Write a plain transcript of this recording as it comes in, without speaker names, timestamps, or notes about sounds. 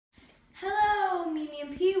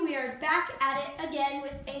are back at it again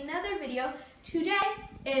with another video. Today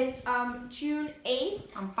is June 8th.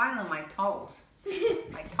 I'm filing my toes,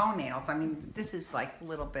 my toenails. I mean, this is like a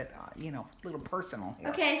little bit, a little personal here.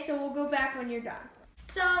 Okay, so we'll go back when you're done.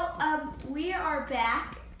 So we are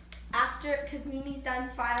back after, because Mimi's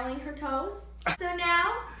done filing her toes. So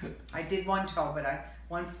now. I did one toe, but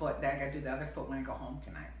one foot. Then I got to do the other foot when I go home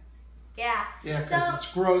tonight. Yeah. Yeah, because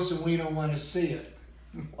it's gross and we don't want to see it.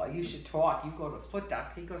 Well, you should talk. You go to a foot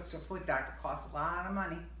doctor. He goes to a foot doctor. It costs a lot of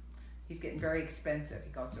money. He's getting very expensive. He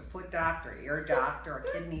goes to a foot doctor, ear doctor,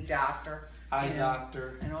 a kidney doctor, eye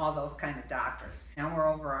doctor, and all those kind of doctors. Now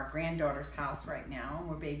we're over our granddaughter's house right now, and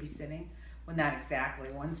we're babysitting. Well, not exactly.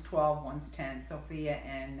 One's 12, one's 10. Sophia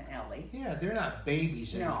and Ellie. Yeah, they're not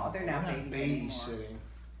babies anymore. No, they're not babies babysitting. Anymore.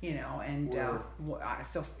 You know, and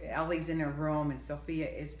so Ellie's in her room and Sophia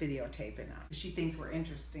is videotaping us. She thinks we're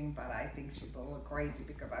interesting, but I think she's a little crazy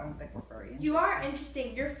because I don't think we're very interesting. You are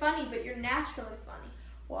interesting. You're funny, but you're naturally funny.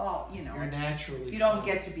 Well, you know, you're naturally you don't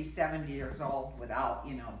get to be 70 years old without,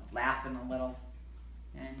 laughing a little.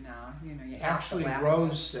 And, you Actually, have to laugh.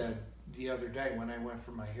 Rose said the other day when I went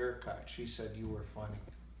for my haircut, she said you were funny.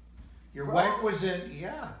 Your Rose? wife was in,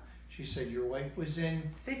 yeah. She said your wife was in.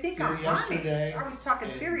 They think here I'm funny. yesterday. I was talking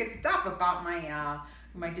serious stuff about my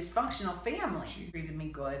my dysfunctional family. She treated me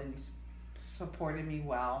good and supported me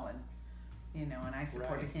well, and and I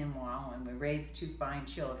supported him well, and we raised 2 fine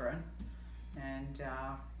children, and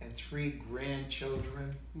 3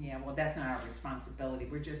 grandchildren. Yeah, well, that's not our responsibility.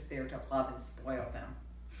 We're just there to love and spoil them.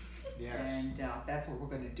 Yes. And that's what we're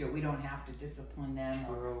going to do. We don't have to discipline them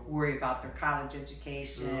or True. worry about their college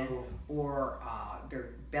education True. or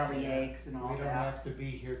their belly aches and all that. We don't have to be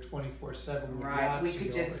here 24/7 with Right, Yahtzee we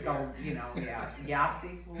could just go,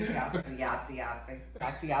 Yahtzee,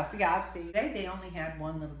 Yahtzee. Today they only had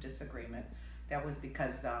one little disagreement. That was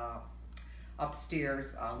because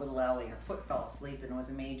upstairs, little Ellie, her foot fell asleep, and it was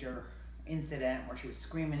a major incident where she was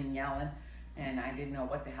screaming and yelling. And I didn't know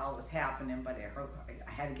what the hell was happening, but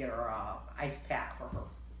I had to get her ice pack for her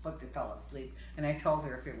foot that fell asleep. And I told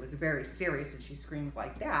her if it was very serious and she screams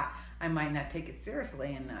like that, I might not take it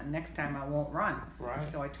seriously, and next time I won't run. Right.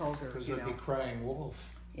 So I told her, because they'd be crying wolf.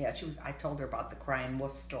 Yeah, I told her about the crying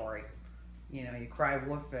wolf story. You cry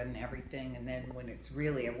wolf and everything, and then when it's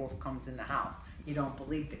really a wolf comes in the house, you don't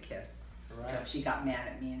believe the kid. Right. So she got mad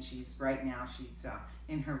at me, and she's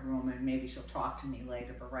in her room, and maybe she'll talk to me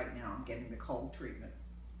later, but right now I'm getting the cold treatment.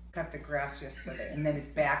 Cut the grass yesterday, and then his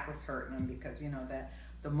back was hurting him because,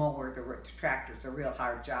 the mower, the tractor's a real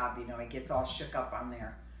hard job, he gets all shook up on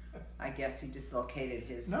there. I guess he dislocated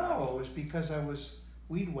his... No, it was because I was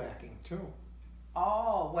weed whacking too.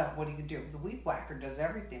 Oh, well, what do you do? The weed whacker does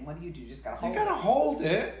everything. What do you do? You just gotta hold it? You gotta hold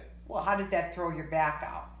it. Well, how did that throw your back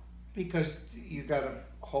out? Because you gotta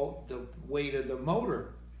hold the weight of the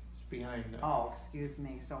motor behind them. Oh, excuse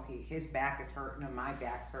me. So his back is hurting and my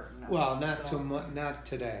back's hurting him. Well, not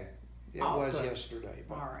today. It was good. Yesterday.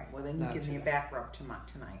 But all right. Well, then you give me a back rub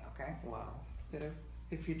tonight, okay? Wow.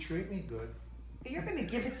 If you treat me good. You're going to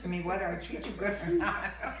give it to me whether I treat you good or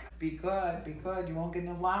not. Be good. You won't get an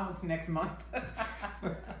allowance next month.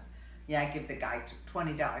 Yeah, I give the guy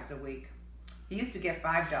 $20 a week. He used to get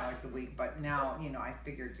 $5 a week, but now, I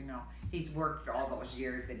figured, he's worked all those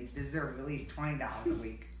years that he deserves at least $20 a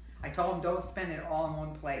week. I told him don't spend it all in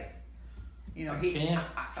one place.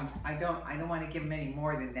 I don't want to give him any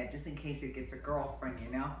more than that, just in case he gets a girlfriend.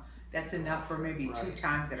 That's enough for maybe 2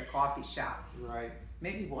 times at a coffee shop. Right.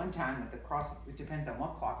 Maybe 1 time at the it depends on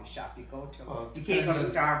what coffee shop you go to. Well, you can't go to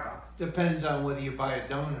Starbucks. Depends on whether you buy a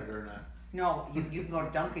donut or not. No, you can go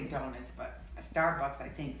to Dunkin' Donuts, but a Starbucks, I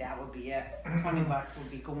think that would be it. $20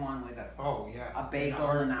 would be going with it. Oh yeah. A bagel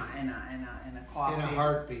and a coffee. In a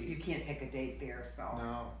heartbeat. You can't take a date there, so.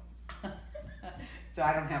 No. So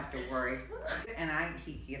I don't have to worry. And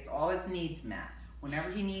he gets all his needs met. Whenever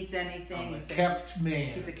he needs anything, He's a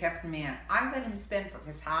kept man. I let him spend for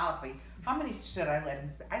his hobby. How many should I let him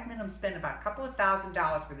spend? I let him spend about a couple of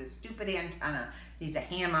 $1,000s for this stupid antenna. He's a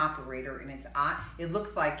ham operator, and it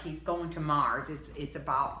looks like he's going to Mars. It's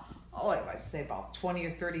about, about 20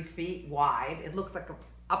 or 30 feet wide. It looks like an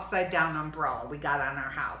upside down umbrella we got on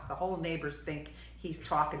our house. The whole neighbors think he's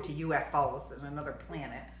talking to UFOs on another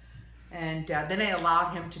planet. And then I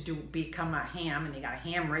allowed him to become a ham, and he got a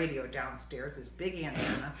ham radio downstairs, this big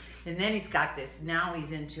antenna. And then he's got this, now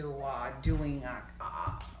he's into doing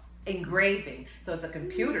engraving. So it's a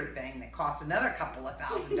computer thing that costs another couple of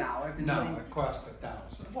 $1,000s. And No, it cost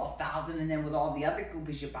 $1,000. Well, $1,000, and then with all the other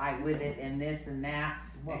goobies you buy with it, and this and that.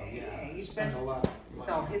 Well, yeah, you spend a lot.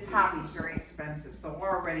 So his hobby's very expensive. So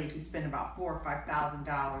already he spent about $4,000 or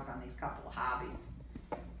 $5,000 on these couple of hobbies.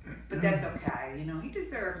 But that's okay. You know, he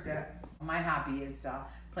deserves it. My hobby is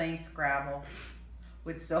playing Scrabble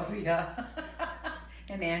with Sylvia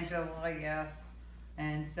and Angela, yes.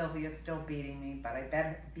 And Sylvia's still beating me, but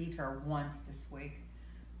I beat her once this week.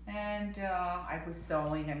 And I was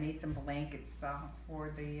sewing. I made some blankets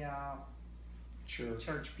for the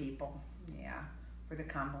church people. Yeah, for the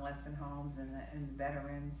convalescent homes and the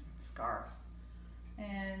veterans, scarves.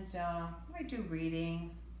 And I do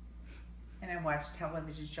reading. And I watch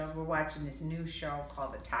television shows. We're watching this new show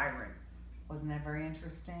called The Tyrant. Wasn't that very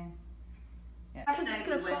interesting? Yeah. Last night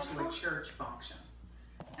we went to a church function.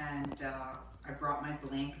 And I brought my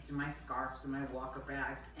blankets and my scarves and my walker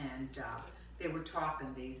bags. And they were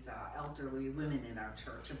talking, these elderly women in our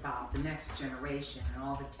church, about the next generation and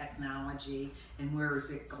all the technology and where is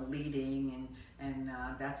it leading. And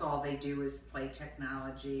that's all they do is play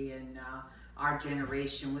technology. And our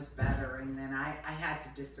generation was better, and then I had to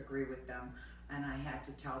disagree with them, and I had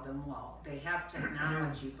to tell them, well, they have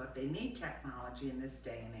technology, but they need technology in this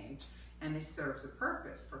day and age, and it serves a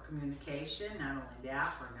purpose for communication, not only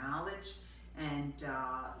that, for knowledge, and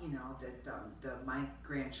you know, that my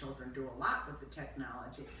grandchildren do a lot with the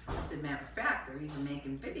technology. As a matter of fact, they're even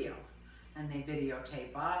making videos. And they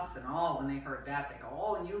videotape us and all. When they heard that, they go,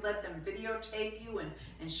 oh, and you let them videotape you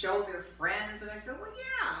and show their friends? And I said, well,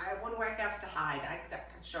 yeah, what do I have to hide?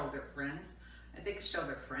 That could show their friends. They could show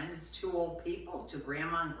their friends. It's two old people, two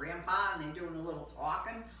grandma and grandpa, and they're doing a little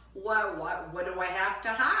talking. What do I have to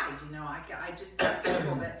hide? You know, I just think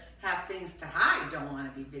people that have things to hide don't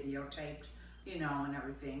want to be videotaped, you know, and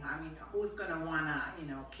everything. I mean, who's going to want to, you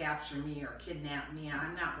know, capture me or kidnap me?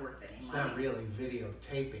 I'm not worth any money. It's not really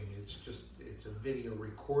videotaping. It's a video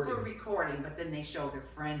recording. We're recording, but then they show their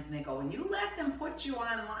friends and they go, and you let them put you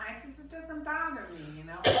online. I says, it doesn't bother me, you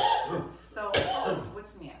know. So,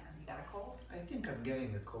 what's the matter? You got a cold? I think I'm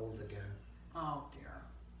getting a cold again. Oh, dear.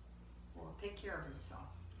 Well, take care of yourself.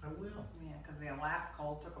 I will. Yeah, because the last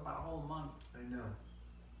cold took about a whole month. I know.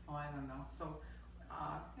 Oh, I don't know. So,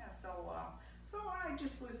 yeah, so I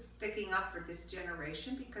just was sticking up for this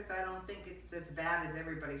generation because I don't think it's as bad as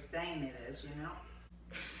everybody's saying it is, you know.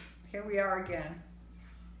 Here we are again.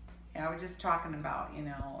 Yeah, I was just talking about, you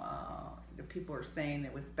know, the people are saying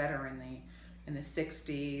it was better in the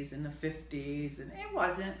 60s and the 50s, and it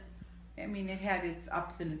wasn't. I mean, it had its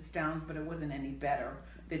ups and its downs, but it wasn't any better.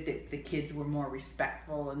 That the kids were more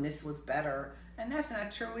respectful and this was better, and that's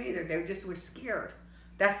not true either. They just were scared.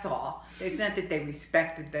 That's all. It's not that they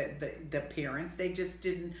respected the parents. They just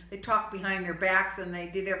didn't. They talked behind their backs and they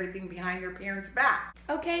did everything behind their parents' back.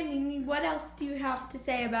 Okay, Mimi, what else do you have to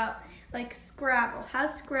say about, like, Scrabble?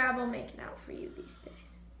 How's Scrabble making out for you these days?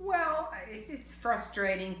 Well, it's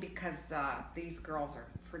frustrating because these girls are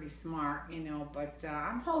pretty smart, you know, but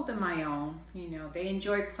I'm holding my own. You know, they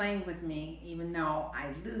enjoy playing with me, even though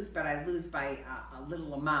I lose, but I lose by a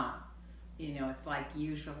little amount. You know, it's like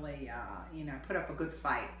usually, you know, I put up a good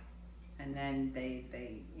fight, and then they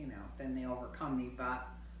you know, then they overcome me, but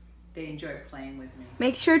they enjoy playing with me.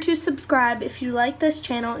 Make sure to subscribe if you like this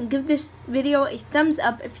channel, and give this video a thumbs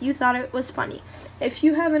up if you thought it was funny. If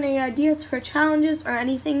you have any ideas for challenges or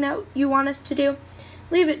anything that you want us to do,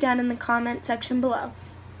 leave it down in the comment section below.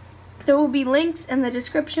 There will be links in the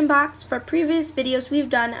description box for previous videos we've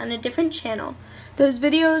done on a different channel. Those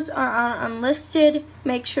videos are on Unlisted.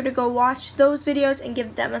 Make sure to go watch those videos and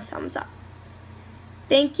give them a thumbs up.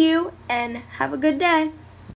 Thank you, and have a good day.